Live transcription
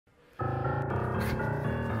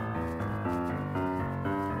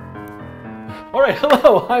All right,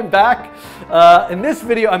 hello, I'm back. In this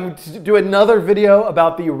video, I'm going to do another video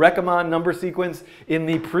about the Recamán number sequence. In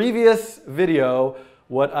the previous video,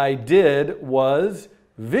 what I did was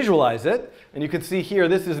visualize it. And you can see here,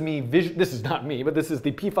 this is me, this is not me, but this is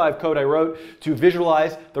the P5 code I wrote to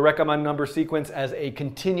visualize the Recamán number sequence as a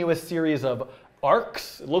continuous series of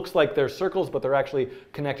arcs. It looks like they're circles, but they're actually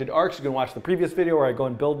connected arcs. You can watch the previous video where I go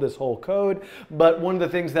and build this whole code. But one of the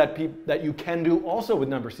things that you can do also with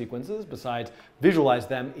number sequences, besides visualize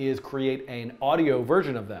them, is create an audio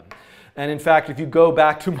version of them. And in fact, if you go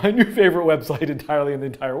back to my new favorite website entirely in the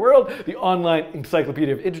entire world, the Online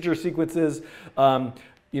Encyclopedia of Integer Sequences,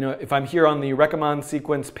 if I'm here on the Recamán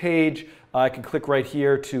sequence page, I can click right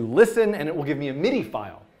here to listen, and it will give me a MIDI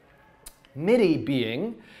file. MIDI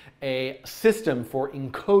being a system for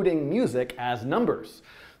encoding music as numbers.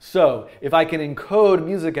 So if I can encode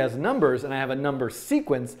music as numbers and I have a number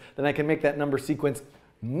sequence, then I can make that number sequence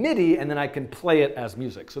MIDI and then I can play it as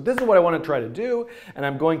music. So this is what I want to try to do, and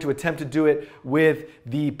I'm going to attempt to do it with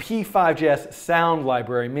the P5JS sound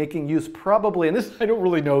library, making use probably, and this I don't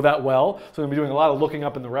really know that well, so I'm going to be doing a lot of looking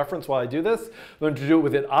up in the reference while I do this. I'm going to do it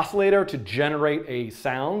with an oscillator to generate a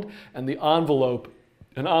sound, and the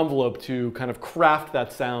an envelope to kind of craft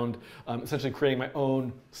that sound, essentially creating my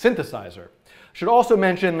own synthesizer. I should also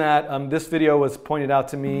mention that this video was pointed out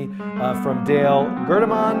to me from Dale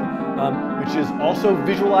Recamán, which is also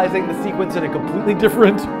visualizing the sequence in a completely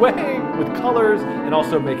different way with colors and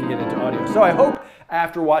also making it into audio. So I hope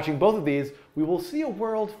after watching both of these, we will see a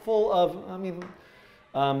world full of,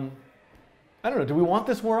 I don't know, do we want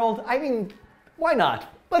this world? I mean, why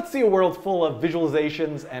not? Let's see a world full of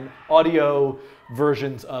visualizations and audio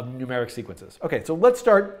versions of numeric sequences. Okay, so let's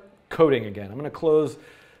start coding again. I'm going to close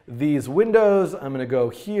these windows. I'm going to go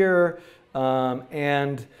here,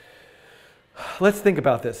 and let's think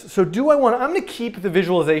about this. So I'm going to keep the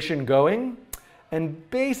visualization going, and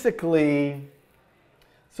basically,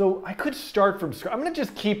 so I could start from scratch. I'm going to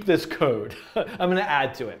just keep this code. I'm going to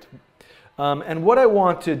add to it. And what I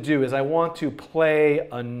want to do is I want to play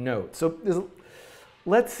a note. So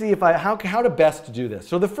let's see how to best do this.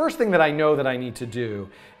 So the first thing that I know that I need to do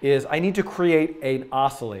is I need to create an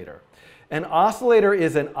oscillator. An oscillator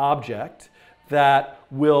is an object that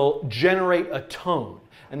will generate a tone.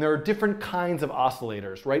 And there are different kinds of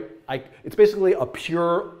oscillators, right? It's basically a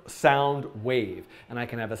pure sound wave. And I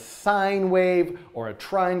can have a sine wave or a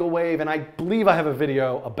triangle wave. And I believe I have a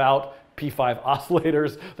video about P5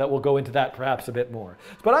 oscillators that will go into that perhaps a bit more.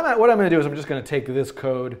 But what I'm going to do is I'm just going to take this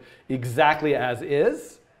code exactly as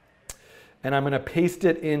is, and I'm going to paste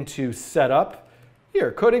it into setup.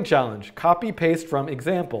 Here, coding challenge, copy paste from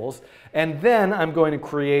examples, and then I'm going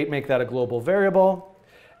to make that a global variable,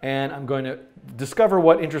 and I'm going to discover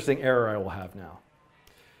what interesting error I will have now.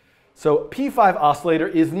 So P5 oscillator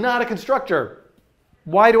is not a constructor.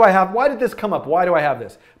 Why did this come up? Why do I have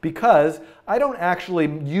this? Because I don't actually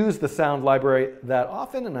use the sound library that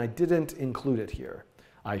often, and I didn't include it here.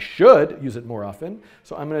 I should use it more often.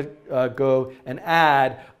 So I'm going to go and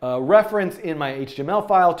add a reference in my HTML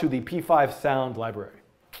file to the P5 sound library.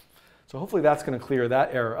 So hopefully that's going to clear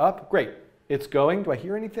that error up. Great. It's going. Do I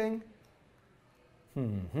hear anything?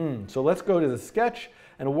 So let's go to the sketch.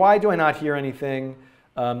 And why do I not hear anything?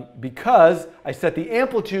 Because I set the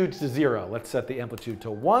amplitude to 0. Let's set the amplitude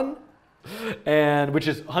to 1, which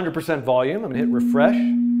is 100% volume. I'm going to hit refresh.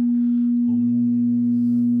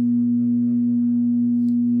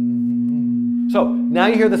 So now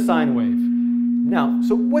you hear the sine wave. Now,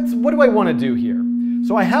 so what do I want to do here?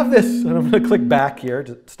 So I have this, and I'm going to click back here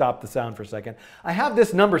to stop the sound for a second. I have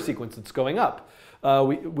this number sequence that's going up.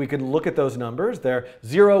 We can look at those numbers. They're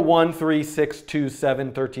 0, 1, 3, 6, 2,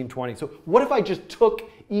 7, 13, 20. So what if I just took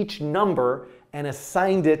each number and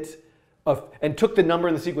assigned it, and took the number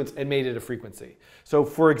in the sequence and made it a frequency? So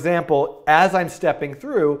for example, as I'm stepping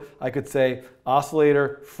through, I could say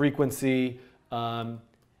oscillator frequency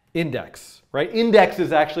index, right? Index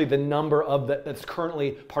is actually the number that's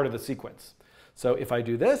currently part of the sequence. So if I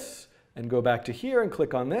do this and go back to here and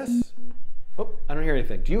click on this, oh, I don't hear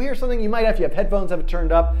anything. Do you hear something? You might have, if you have headphones, have it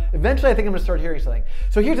turned up. Eventually, I think I'm going to start hearing something.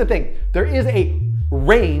 So here's the thing. There is a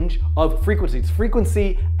range of frequencies.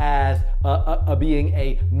 Frequency as being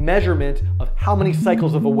a measurement of how many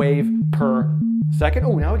cycles of a wave per second.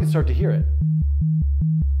 Oh, now we can start to hear it.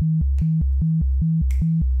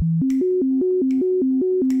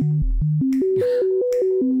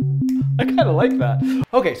 I kind of like that.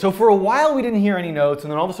 Okay, so for a while we didn't hear any notes,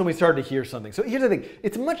 and then all of a sudden we started to hear something. So here's the thing.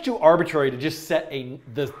 It's much too arbitrary to just set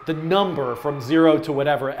the number from 0 to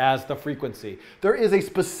whatever as the frequency. There is a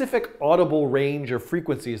specific audible range of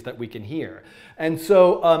frequencies that we can hear. And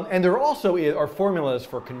so, and there also are formulas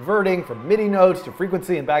for converting from MIDI notes to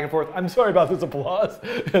frequency and back and forth. I'm sorry about this applause.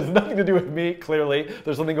 It has nothing to do with me, clearly.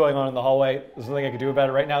 There's something going on in the hallway. There's nothing I can do about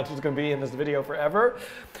it right now. It's just going to be in this video forever.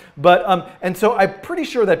 But, and so I'm pretty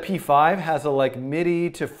sure that P5 has a like MIDI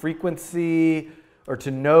to frequency or to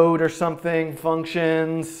note or something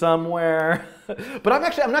function somewhere. But I'm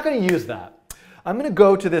not going to use that. I'm going to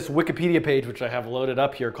go to this Wikipedia page, which I have loaded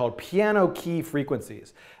up here, called piano key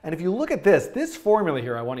frequencies. And if you look at this formula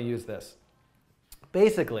here, I want to use this.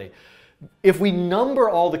 Basically, if we number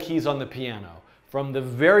all the keys on the piano, from the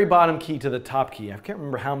very bottom key to the top key, I can't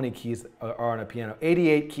remember how many keys are on a piano,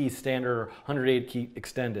 88 key standard or 108 key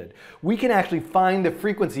extended, we can actually find the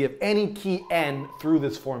frequency of any key n through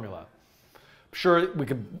this formula. I'm sure we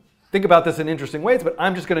could think about this in interesting ways, but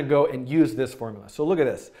I'm just going to go and use this formula. So look at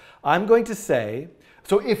this. I'm going to say,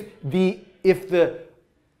 so if the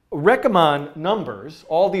Recamán numbers,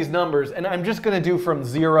 all these numbers, and I'm just going to do from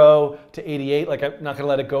 0 to 88, like I'm not going to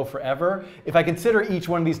let it go forever. If I consider each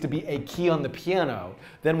one of these to be a key on the piano,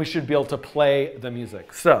 then we should be able to play the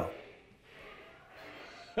music. So,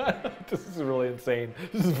 this is really insane.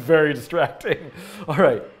 This is very distracting. All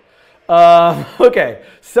right. Okay,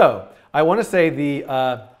 so I want to say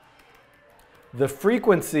the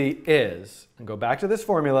frequency is, and go back to this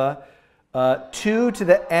formula, 2 to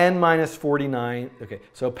the n minus 49. Okay,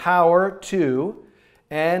 so power 2,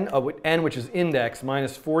 n, which is index,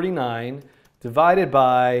 minus 49, divided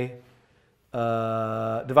by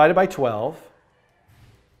 12,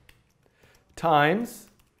 times,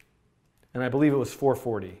 and I believe it was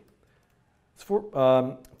 440. It's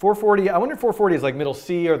 440, I wonder if 440 is like middle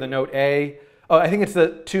C or the note A. Oh, I think it's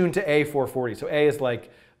the tune to A 440. So A is like,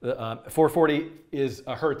 440 is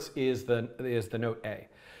hertz is the note A.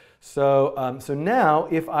 So, so now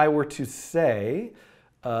if I were to say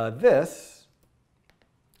this,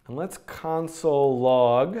 and let's console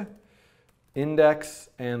log index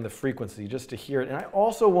and the frequency just to hear it. And I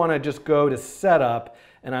also want to just go to setup,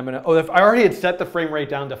 and I'm going to, I already had set the frame rate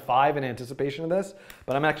down to 5 in anticipation of this,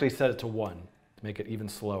 but I'm actually set it to 1 to make it even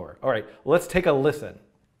slower. All right, let's take a listen.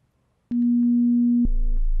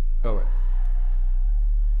 All right.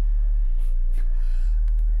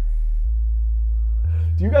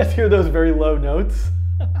 Do you guys hear those very low notes?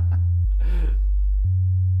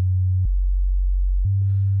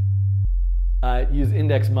 Use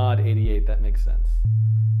index mod 88, that makes sense.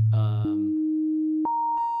 I'm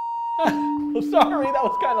sorry, that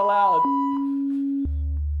was kind of loud.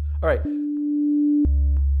 All right.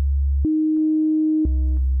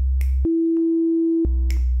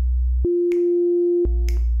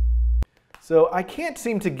 So I can't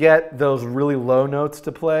seem to get those really low notes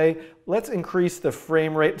to play. Let's increase the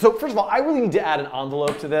frame rate. So first of all, I really need to add an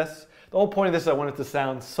envelope to this. The whole point of this is I want it to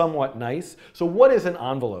sound somewhat nice. So what is an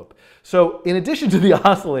envelope? So in addition to the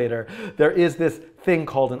oscillator, there is this thing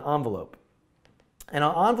called an envelope. And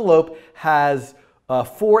an envelope has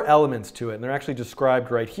 4 elements to it, and they're actually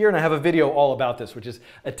described right here. And I have a video all about this, which is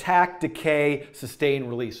attack, decay, sustain,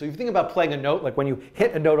 release. So if you think about playing a note, like when you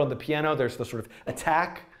hit a note on the piano, there's the sort of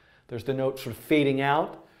attack, there's the note sort of fading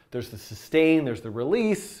out, there's the sustain, there's the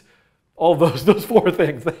release, all those 4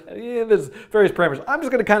 things. Yeah, there's various parameters. I'm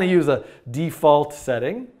just going to kind of use a default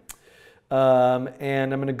setting.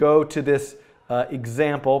 And I'm going to go to this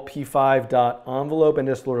example, p5.envelope, and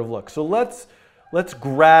just sort of look. So let's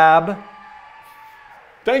grab,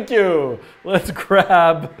 thank you, let's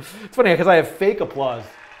grab, it's funny because I have fake applause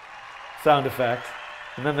sound effect,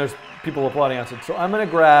 and then there's people applauding outside. So I'm going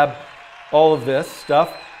to grab all of this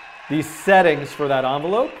stuff, these settings for that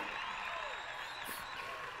envelope.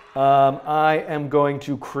 I am going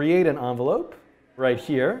to create an envelope right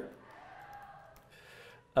here.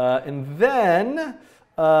 And then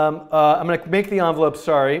I'm going to make the envelope,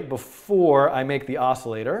 before I make the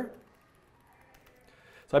oscillator.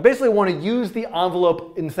 So I basically want to use the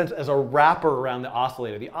envelope in a sense as a wrapper around the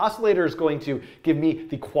oscillator. The oscillator is going to give me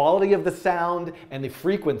the quality of the sound and the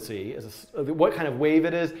frequency, what kind of wave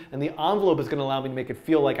it is, and the envelope is going to allow me to make it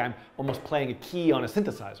feel like I'm almost playing a key on a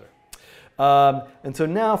synthesizer. And so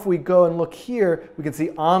now if we go and look here, we can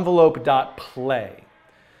see envelope.play.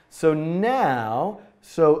 So now,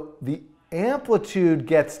 the amplitude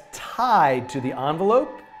gets tied to the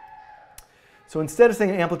envelope. So instead of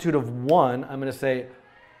saying an amplitude of 1, I'm going to say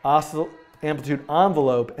amplitude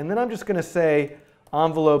envelope, and then I'm just going to say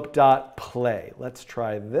envelope.play. Let's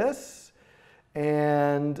try this.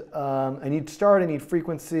 And I need start, I need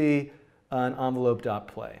frequency. an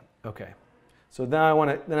envelope.play. Okay. So then I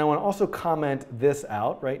want to also comment this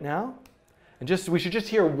out right now. And we should just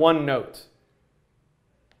hear one note.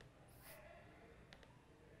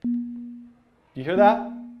 Do you hear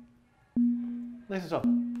that? Nice and soft.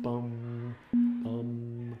 Bum,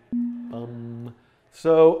 bum, bum.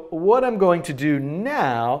 So what I'm going to do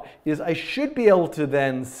now is I should be able to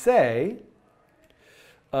then say,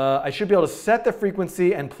 I should be able to set the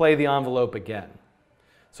frequency and play the envelope again.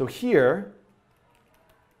 So here,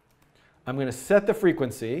 I'm going to set the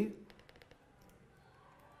frequency,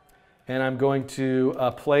 and I'm going to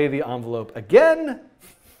play the envelope again.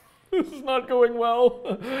 This is not going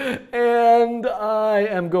well. And I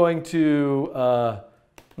am going to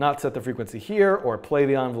not set the frequency here or play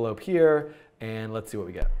the envelope here, and let's see what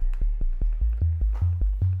we get.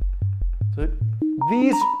 So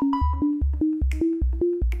these...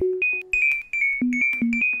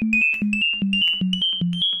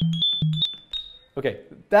 Okay,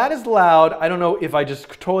 that is loud. I don't know if I just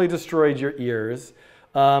totally destroyed your ears.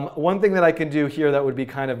 One thing that I can do here that would be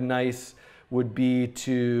kind of nice would be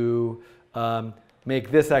to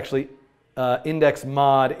make this actually index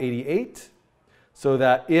mod 88, so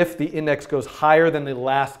that if the index goes higher than the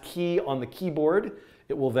last key on the keyboard,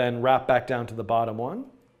 it will then wrap back down to the bottom one.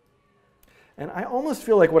 And I almost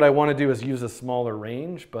feel like what I want to do is use a smaller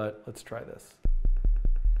range, but let's try this.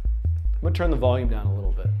 I'm going to turn the volume down a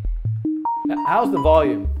little bit. How's the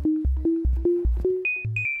volume?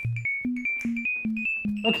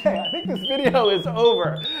 Okay, I think this video is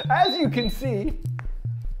over. As you can see,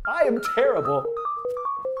 I am terrible.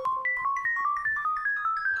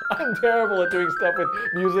 I'm terrible at doing stuff with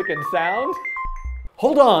music and sound.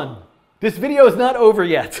 Hold on, this video is not over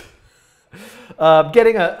yet.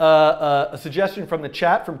 Getting a suggestion from the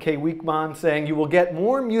chat from Recamán saying you will get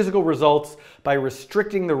more musical results by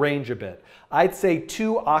restricting the range a bit. I'd say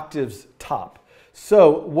 2 octaves top.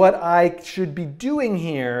 So what I should be doing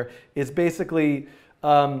here is basically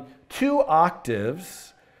 2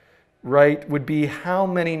 octaves, right, would be how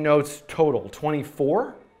many notes total?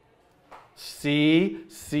 24? C,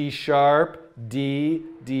 C sharp, D,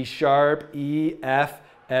 D sharp, E, F,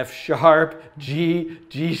 F sharp, G,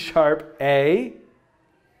 G sharp, A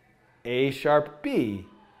sharp, B.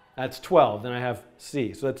 That's 12. Then I have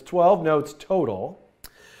C. So that's 12 notes total.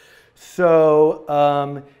 So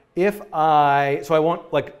I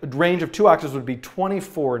want, like, a range of 2 octaves would be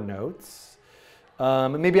 24 notes.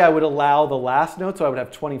 Maybe I would allow the last note, so I would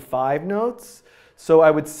have 25 notes. So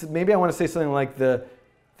maybe I want to say something like the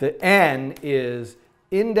N is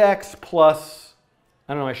index plus,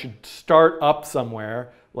 I don't know, I should start up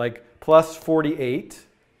somewhere, like plus 48.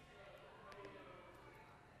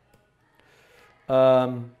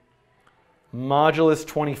 Modulus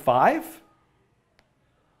 25.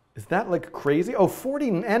 Is that like crazy? Oh,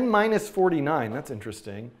 N minus 49. That's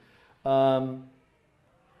interesting.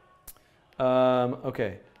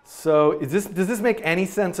 Okay, so does this make any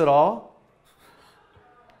sense at all?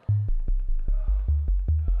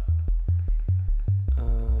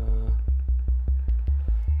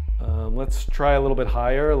 Let's try a little bit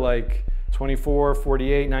higher, like 24,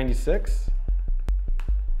 48, 96.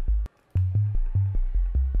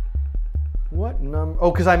 What number?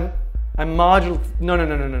 Oh, because I'm modulus. No.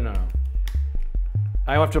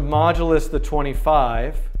 I have to modulus the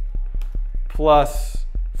 25 plus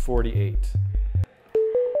 48. Okay,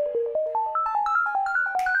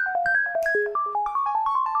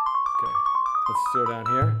 let's go down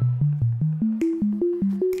here.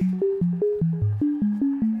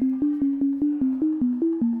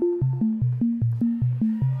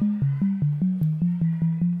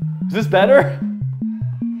 Is this better?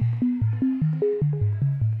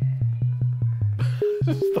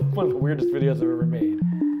 This is one of the weirdest videos I've ever made.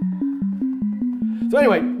 So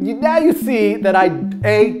anyway, now you see that I,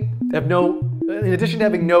 have no, in addition to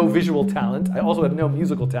having no visual talent, I also have no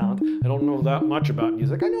musical talent. I don't know that much about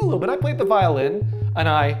music. I know a little bit. I played the violin, and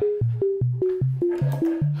I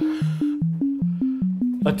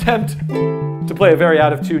attempt to play a very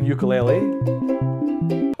out-of-tune ukulele.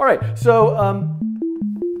 All right, so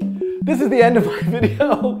this is the end of my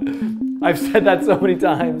video. I've said that so many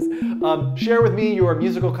times. Share with me your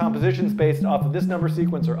musical compositions based off of this number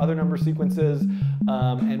sequence or other number sequences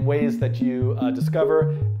and ways that you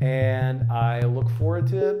discover. And I look forward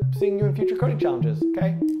to seeing you in future coding challenges.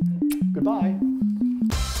 Okay? Goodbye.